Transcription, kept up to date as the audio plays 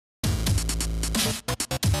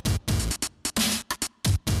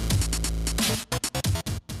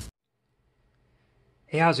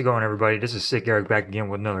Hey, how's it going, everybody? This is Sick Eric back again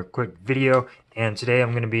with another quick video, and today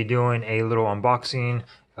I'm going to be doing a little unboxing,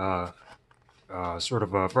 sort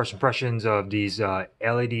of first impressions of these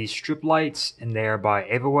LED strip lights, and they are by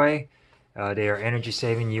Avaway. They are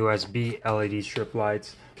energy-saving USB LED strip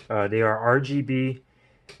lights. They are RGB.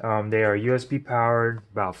 They are USB powered,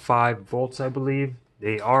 about 5 volts, I believe.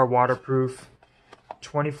 They are waterproof.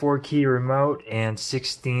 24 key remote and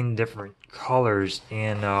 16 different colors,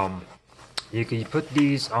 and you can put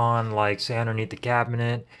these on, like, say, underneath the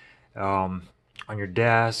cabinet, on your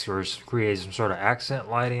desk, or create some sort of accent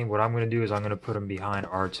lighting. What I'm going to do is I'm going to put them behind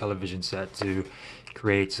our television set to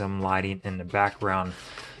create some lighting in the background.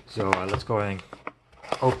 So let's go ahead and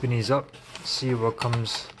open these up, see what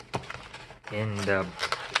comes in the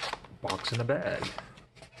box in the bag.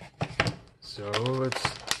 So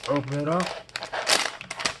let's open it up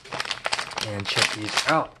and check these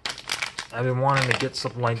out. I've been wanting to get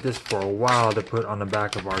something like this for a while to put on the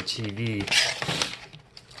back of our TV,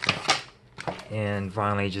 and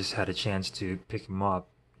finally just had a chance to pick them up.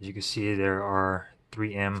 As you can see, there are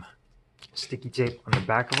 3M sticky tape on the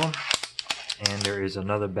back of them, and there is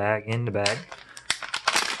another bag in the bag.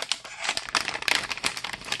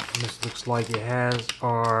 And this looks like it has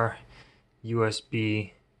our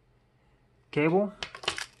USB cable,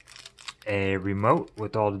 a remote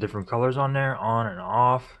with all the different colors on there, on and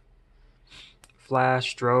off,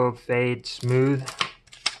 flash, strobe, fade, smooth,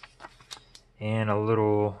 and a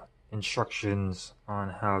little instructions on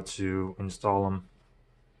how to install them.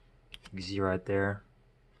 You can see right there.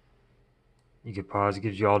 You can pause. It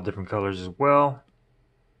gives you all different colors as well,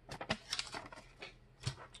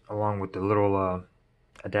 along with the little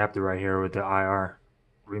adapter right here with the IR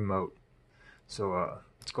remote. So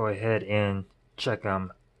let's go ahead and check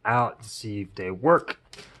them out to see if they work.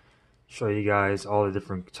 Show you guys all the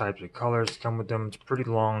different types of colors that come with them. It's a pretty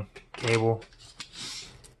long cable,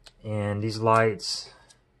 and these lights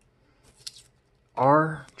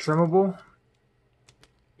are trimmable.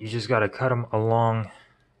 You just got to cut them along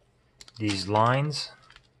these lines,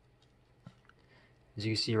 as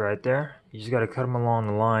you can see right there. You just got to cut them along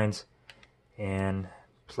the lines and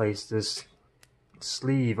place this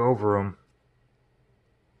sleeve over them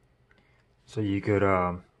so you could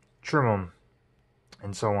trim them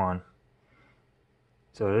and so on.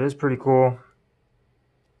 So it is pretty cool.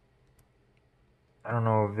 I don't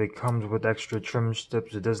know if it comes with extra trim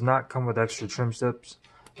tips. It does not come with extra trim tips,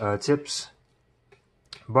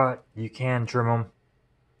 but you can trim them.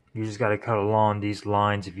 You just got to cut along these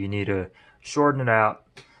lines if you need to shorten it out.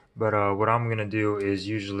 But what I'm going to do is,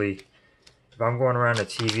 usually if I'm going around the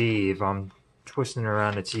TV, if I'm twisting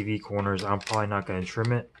around the TV corners, I'm probably not going to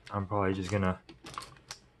trim it. I'm probably just going to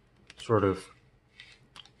sort of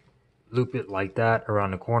loop it like that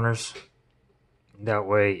around the corners. That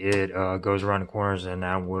way it goes around the corners, and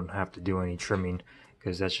I wouldn't have to do any trimming,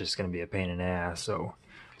 because that's just going to be a pain in the ass. So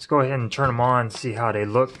let's go ahead and turn them on, see how they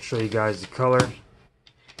look, show you guys the color.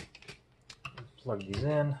 Plug these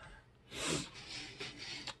in,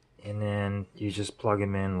 and then you just plug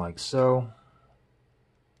them in like so,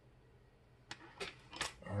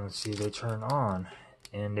 and let's see, they turn on,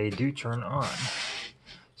 and they do turn on.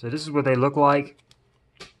 So this is what they look like.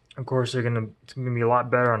 Of course, it's gonna be a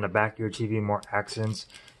lot better on the back of your TV, more accents.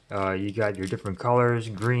 You got your different colors: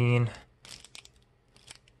 green,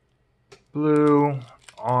 blue,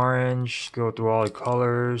 orange. Go through all the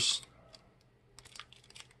colors,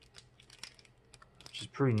 which is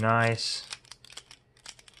pretty nice.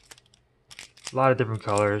 A lot of different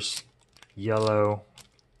colors. Yellow.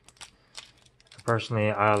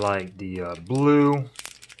 Personally, I like the blue.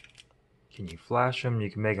 Can you flash them?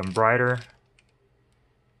 You can make them brighter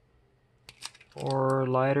or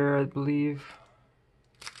lighter, I believe.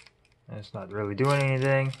 And it's not really doing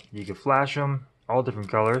anything. You can flash them, all different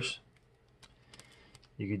colors.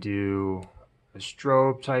 You could do a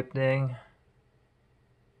strobe type thing.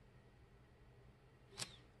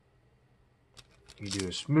 You do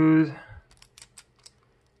a smooth.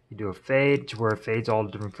 You do a fade, to where it fades all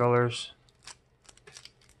the different colors.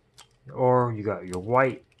 Or you got your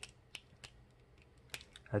white.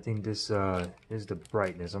 I think this is the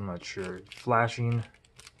brightness, I'm not sure. Flashing.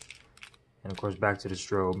 And of course back to the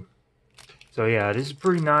strobe. So yeah, this is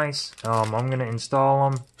pretty nice. I'm going to install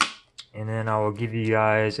them, and then I will give you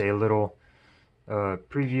guys a little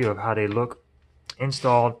preview of how they look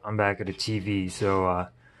installed on back of the TV. So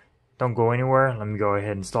don't go anywhere. Let me go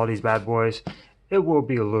ahead and install these bad boys. It will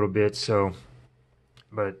be a little bit,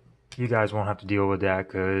 but you guys won't have to deal with that,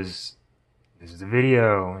 because this is a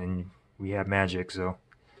video and we have magic. So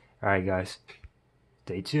alright guys,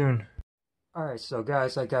 stay tuned. Alright, so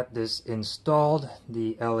guys, I got this installed,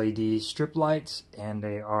 the LED strip lights, and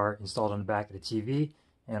they are installed on the back of the TV.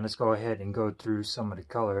 And let's go ahead and go through some of the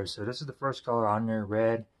colors. So this is the first color on there,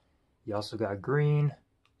 red. You also got green.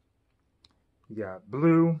 You got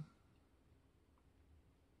blue.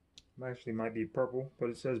 Actually might be purple, but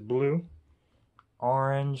it says blue.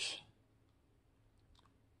 Orange.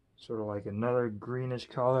 Sort of like another greenish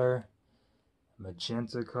color.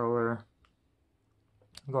 Magenta color.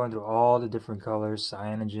 I'm going through all the different colors.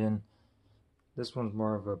 Cyanogen. This one's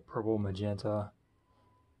more of a purple magenta.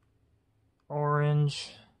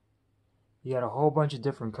 Orange. You got a whole bunch of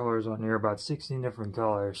different colors on here, about 16 different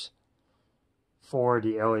colors for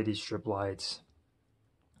the LED strip lights.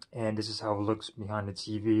 And this is how it looks behind the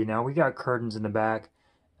TV. Now we got curtains in the back.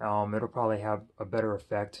 It'll probably have a better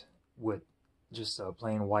effect with just a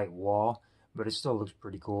plain white wall, but it still looks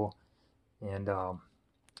pretty cool. And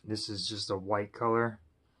this is just a white color.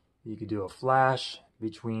 You could do a flash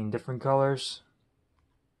between different colors.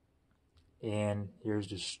 And here's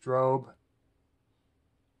the strobe.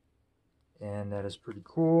 And that is pretty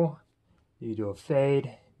cool. You do a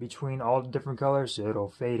fade between all the different colors, so it'll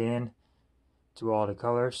fade in to all the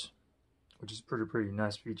colors, which is pretty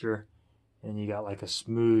nice feature. And you got like a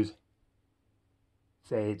smooth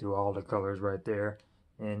fade through all the colors right there.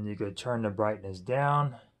 And you could turn the brightness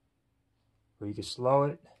down, or you could slow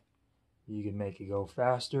it. You can make it go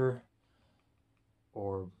faster,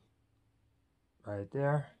 or right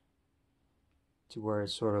there to where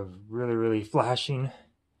it's sort of really flashing.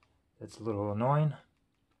 That's a little annoying.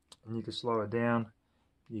 And you can slow it down.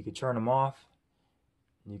 You can turn them off,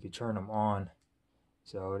 and you can turn them on.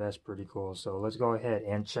 So that's pretty cool. So let's go ahead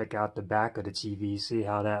and check out the back of the TV, see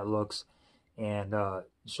how that looks, and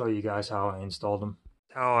show you guys how I installed them.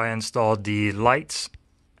 How I installed the lights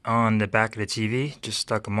on the back of the TV. Just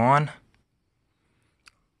stuck them on.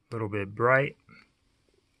 A little bit bright.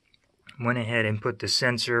 Went ahead and put the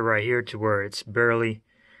sensor right here to where it's barely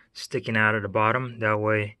sticking out of the bottom. That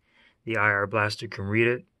way the IR blaster can read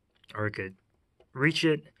it, or it could reach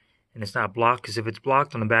it, and it's not blocked. Because if it's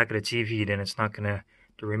blocked on the back of the TV, then it's not gonna,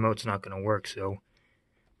 the remote's not gonna work. So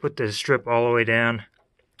put the strip all the way down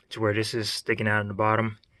to where this is sticking out in the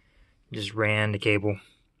bottom. Just ran the cable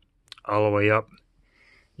all the way up.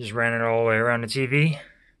 Just ran it all the way around the TV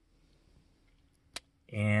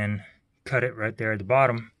and cut it right there at the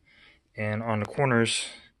bottom. And on the corners,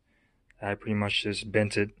 I pretty much just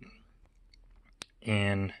bent it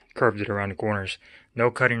and curved it around the corners.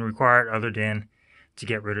 No cutting required other than to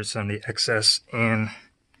get rid of some of the excess. And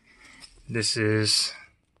this is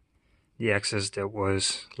the excess that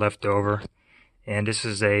was left over. And this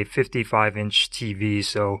is a 55-inch TV,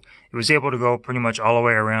 so it was able to go pretty much all the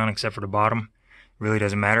way around except for the bottom. Really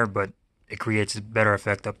doesn't matter, but it creates a better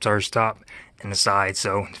effect up towards the top and the side.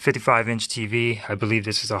 So 55-inch TV, I believe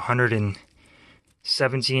this is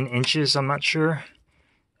 117 inches, I'm not sure,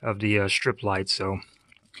 of the strip light. So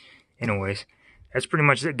anyways, that's pretty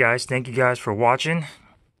much it, guys. Thank you guys for watching.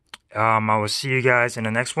 I will see you guys in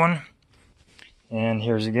the next one. And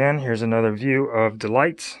here's another view of the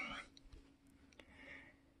lights.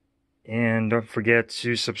 And don't forget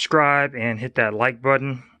to subscribe and hit that like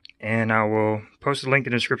button. And I will post a link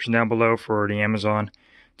in the description down below for the Amazon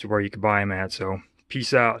to where you can buy them at. So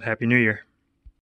peace out. Happy New Year.